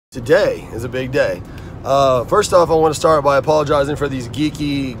Today is a big day. First off, I want to start by apologizing for these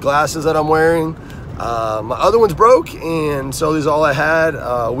geeky glasses that I'm wearing. My other one's broke, and so these are all I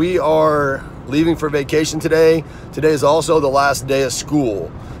had. We are leaving for vacation today. Today is also the last day of school.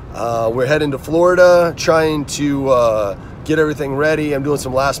 We're heading to Florida, trying to get everything ready. I'm doing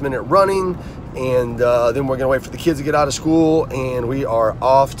some last minute running, and then we're gonna wait for the kids to get out of school, and we are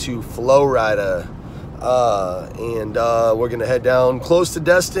off to Florida. We're gonna head down close to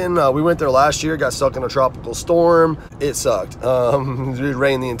Destin. We went there last year, got stuck in a tropical storm. It sucked. It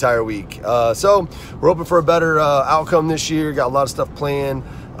rained the entire week. So we're hoping for a better outcome this year. Got a lot of stuff planned.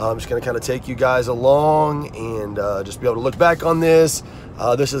 I'm just gonna kind of take you guys along and just be able to look back on this.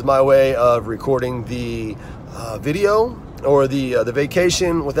 This is my way of recording the video or the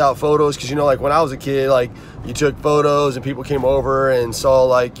vacation without photos, because you know, like when I was a kid, like you took photos and people came over and saw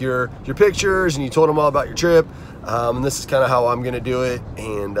like your pictures and you told them all about your trip. And this is kind of how I'm gonna do it,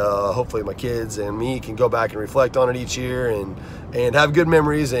 and hopefully my kids and me can go back and reflect on it each year and have good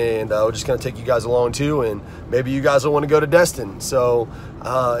memories, and we're just gonna take you guys along too, and maybe you guys will want to go to Destin. So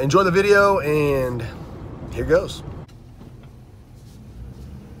enjoy the video, and here goes.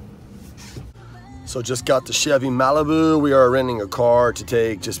 So just got the Chevy Malibu. We are renting a car to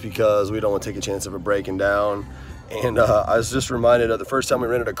take just because we don't want to take a chance of it breaking down. And I was just reminded of the first time we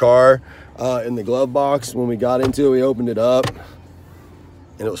rented a car in the glove box. When we got into it, we opened it up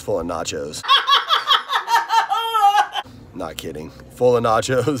and it was full of nachos. Not kidding, full of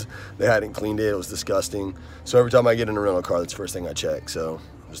nachos. They hadn't cleaned it, it was disgusting. So every time I get in a rental car, that's the first thing I check. So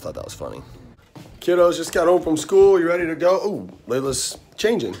I just thought that was funny. Kiddos just got home from school. You ready to go? Oh, Layla's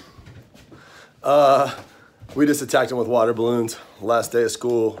changing. We just attacked him with water balloons. Last day of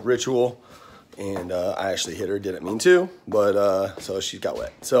school ritual, and I actually hit her, didn't mean to, but so she got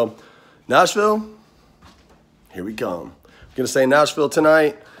wet. So Nashville, here we come. We're gonna stay in Nashville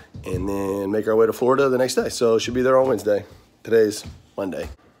tonight and then make our way to Florida the next day. So should be there on Wednesday. Today's Monday,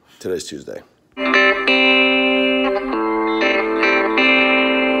 today's Tuesday.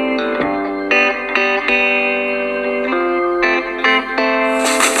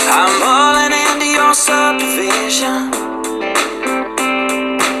 Subdivision,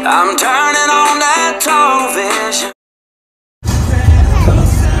 I'm turning on that tunnel vision.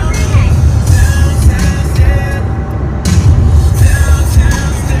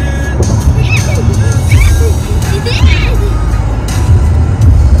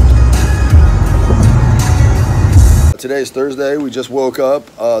 Today is Thursday. We just woke up.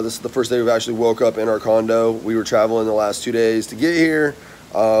 This is the first day we've actually woke up in our condo. We were traveling the last 2 days to get here.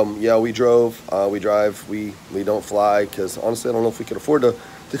 Yeah, we drove, we drive, we don't fly, because honestly I don't know if we could afford to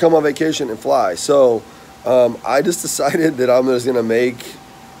come on vacation and fly. So I just decided that I'm just gonna make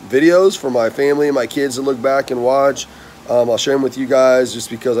videos for my family and my kids to look back and watch. I'll share them with you guys just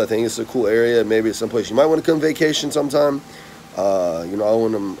because I think it's a cool area. Maybe it's someplace you might want to come vacation sometime. You know, I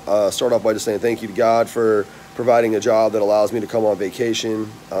want to start off by just saying thank you to God for providing a job that allows me to come on vacation,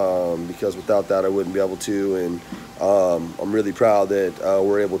 because without that I wouldn't be able to. And I'm really proud that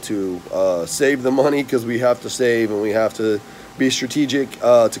we're able to save the money, because we have to save and we have to be strategic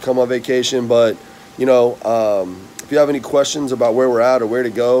to come on vacation. But you know, if you have any questions about where we're at or where to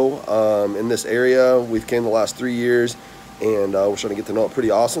go in this area, we've came the last 3 years, and we're starting to get to know it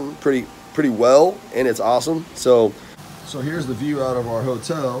pretty well, and it's awesome. So here's the view out of our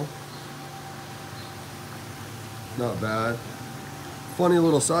hotel. Not bad. Funny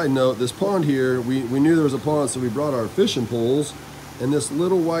little side note, this pond here, we knew there was a pond, so we brought our fishing poles, and this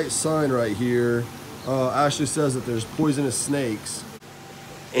little white sign right here actually says that there's poisonous snakes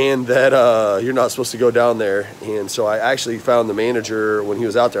and that you're not supposed to go down there. And so I actually found the manager when he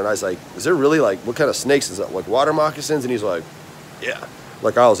was out there, and I was like, is there really, like, what kind of snakes is that, like water moccasins? And he's like, yeah,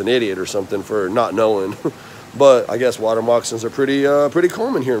 like I was an idiot or something for not knowing. But I guess water moccasins are pretty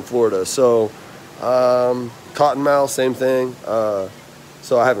common here in Florida. So cottonmouth, same thing.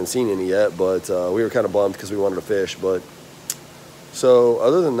 So I haven't seen any yet, but we were kind of bummed because we wanted to fish. But so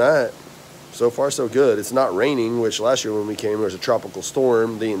other than that, so far so good. It's not raining, which last year when we came there was a tropical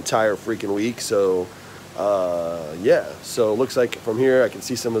storm the entire freaking week. So yeah, so it looks like from here I can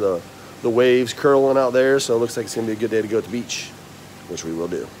see some of the waves curling out there. So it looks like it's gonna be a good day to go to the beach, which we will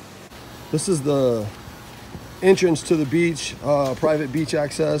do. This is the entrance to the beach, private beach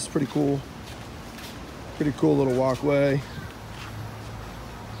access. Pretty cool little walkway.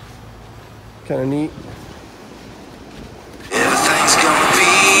 Kind of neat. Everything's gonna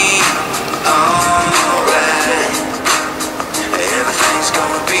be alright. Everything's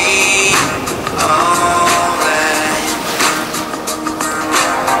gonna be alright.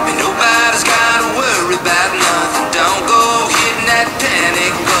 And nobody's gotta worry about nothing. Don't go hitting that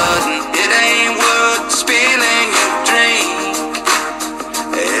panic button.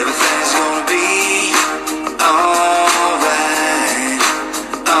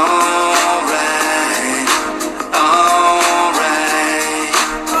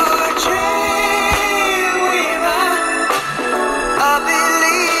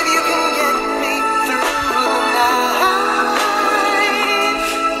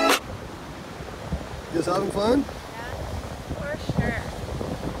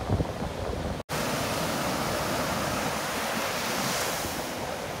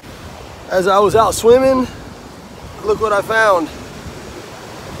 As I was out swimming, look what I found.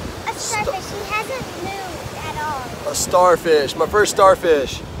 A starfish. He hasn't moved at all. A starfish, my first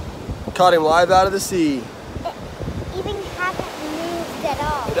starfish. Caught him live out of the sea. It even hasn't moved at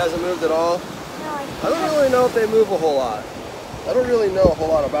all. It hasn't moved at all? No, I don't really know if they move a whole lot. I don't really know a whole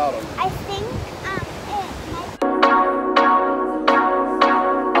lot about them. I think it might.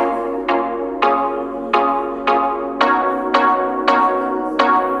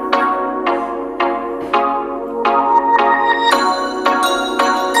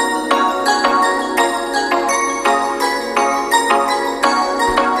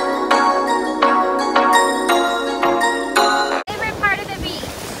 Favorite part of the beach?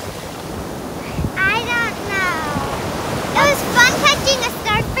 I don't know. It was fun catching a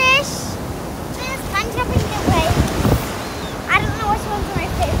starfish. It was fun jumping the waves. I don't know which one's my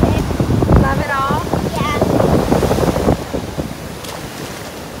favorite. Love it all. Yeah.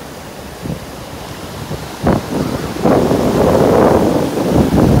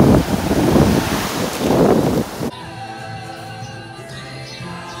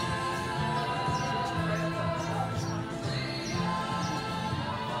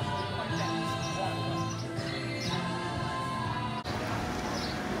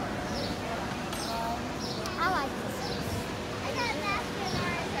 I like this. I got napkin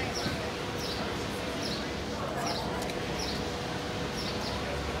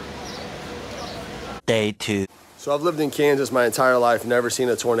Day 2. So I've lived in Kansas my entire life, never seen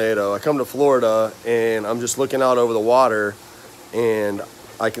a tornado. I come to Florida and I'm just looking out over the water and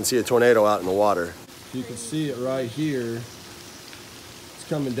I can see a tornado out in the water. You can see it right here. It's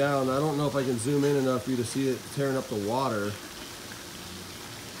coming down. I don't know if I can zoom in enough for you to see it tearing up the water.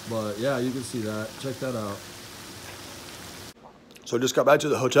 But yeah, you can see that. Check that out. So I just got back to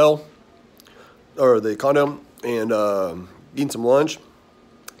the hotel, or the condo, and eating some lunch.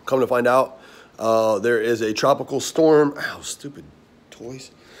 Come to find out, there is a tropical storm. Ow, stupid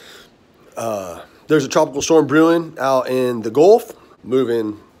toys. There's a tropical storm brewing out in the Gulf,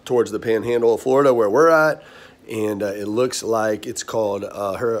 moving towards the panhandle of Florida where we're at. And it looks like it's called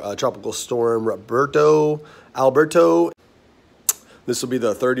Tropical Storm Alberto. This will be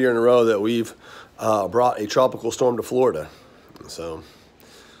the third year in a row that we've brought a tropical storm to Florida. So,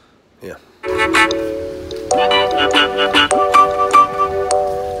 yeah.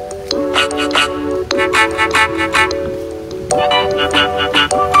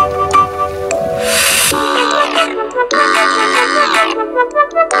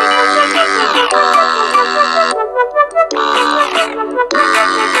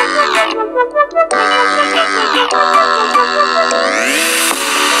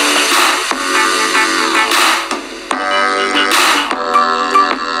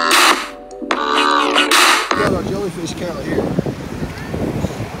 Our jellyfish count here.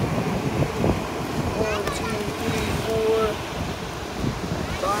 1, 2, 3, 4,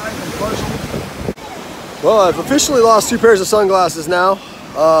 5. Well, I've officially lost 2 pairs of sunglasses now.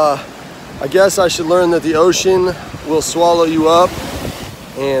 I guess I should learn that the ocean will swallow you up.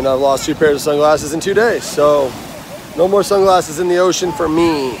 And I've lost 2 pairs of sunglasses in 2 days. So no more sunglasses in the ocean for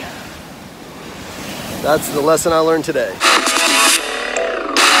me. That's the lesson I learned today.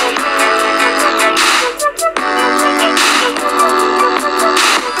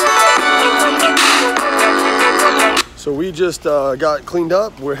 So we just got cleaned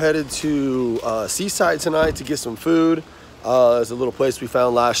up. We're headed to Seaside tonight to get some food. There's a little place we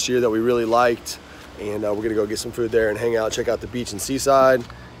found last year that we really liked, and we're gonna go get some food there and hang out, check out the beach in Seaside.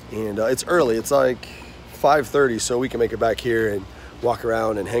 And it's early, it's like 5:30, so we can make it back here and walk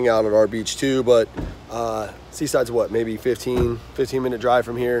around and hang out at our beach too. But Seaside's what, maybe 15-minute drive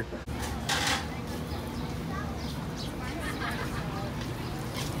from here.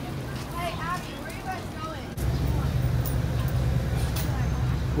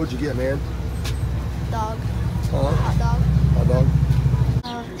 What'd you get, man? Dog. Huh? Hot dog. Hot dog?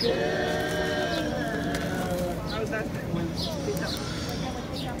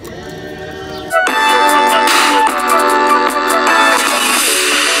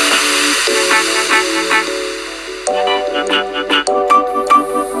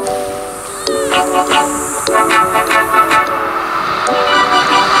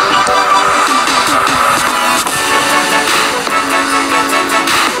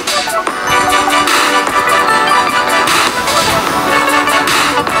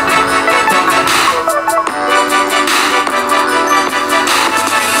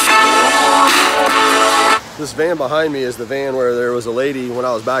 This van behind me is the van where there was a lady when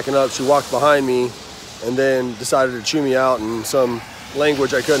I was backing up. She walked behind me and then decided to chew me out in some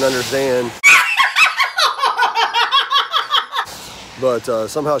language I couldn't understand. but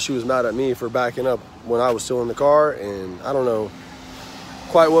somehow she was mad at me for backing up when I was still in the car, and I don't know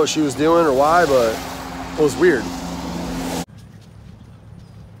quite what she was doing or why, but it was weird.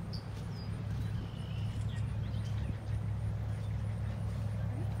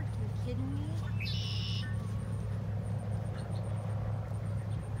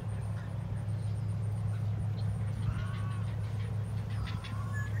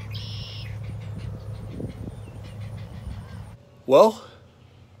 Well,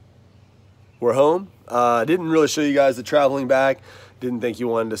 we're home. I didn't really show you guys the traveling back. Didn't think you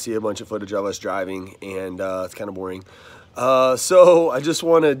wanted to see a bunch of footage of us driving, and it's kind of boring. So I just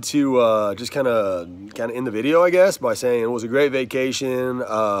wanted to just kind of end the video, I guess, by saying it was a great vacation.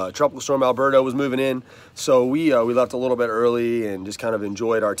 Tropical Storm Alberto was moving in, so we left a little bit early and just kind of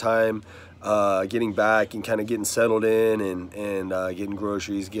enjoyed our time getting back and kind of getting settled in and getting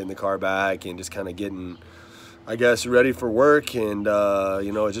groceries, getting the car back, and just kind of getting, I guess, ready for work. And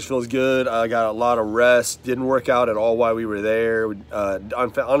you know, it just feels good. I got a lot of rest. Didn't work out at all while we were there.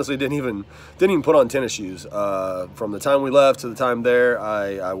 Honestly, didn't even put on tennis shoes. From the time we left to the time there,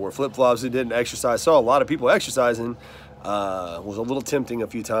 I wore flip-flops. Didn't exercise. Saw a lot of people exercising. Was a little tempting a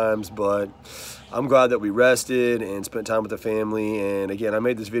few times, but I'm glad that we rested and spent time with the family. And again, I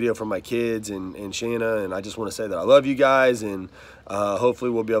made this video for my kids and Shanna, and I just want to say that I love you guys, and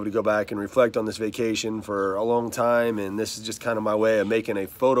hopefully we'll be able to go back and reflect on this vacation for a long time. And this is just kind of my way of making a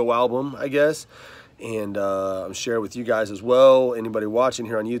photo album, I guess, and I'm sharing with you guys as well, anybody watching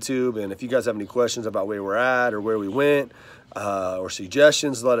here on YouTube. And if you guys have any questions about where we're at or where we went, or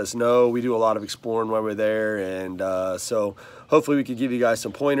suggestions, let us know. We do a lot of exploring while we're there, and so hopefully we could give you guys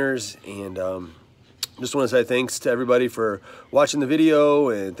some pointers. And just want to say thanks to everybody for watching the video,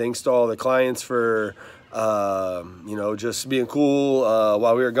 and thanks to all the clients for you know, just being cool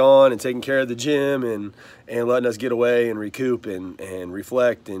while we were gone and taking care of the gym and letting us get away and recoup and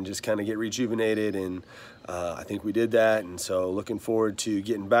reflect and just kind of get rejuvenated. And I think we did that, and so looking forward to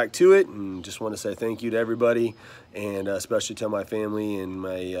getting back to it. And just want to say thank you to everybody, and especially to my family and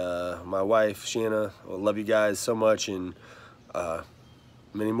my wife Shanna. I love you guys so much, and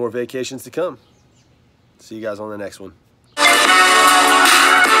many more vacations to come. See you guys on the next one.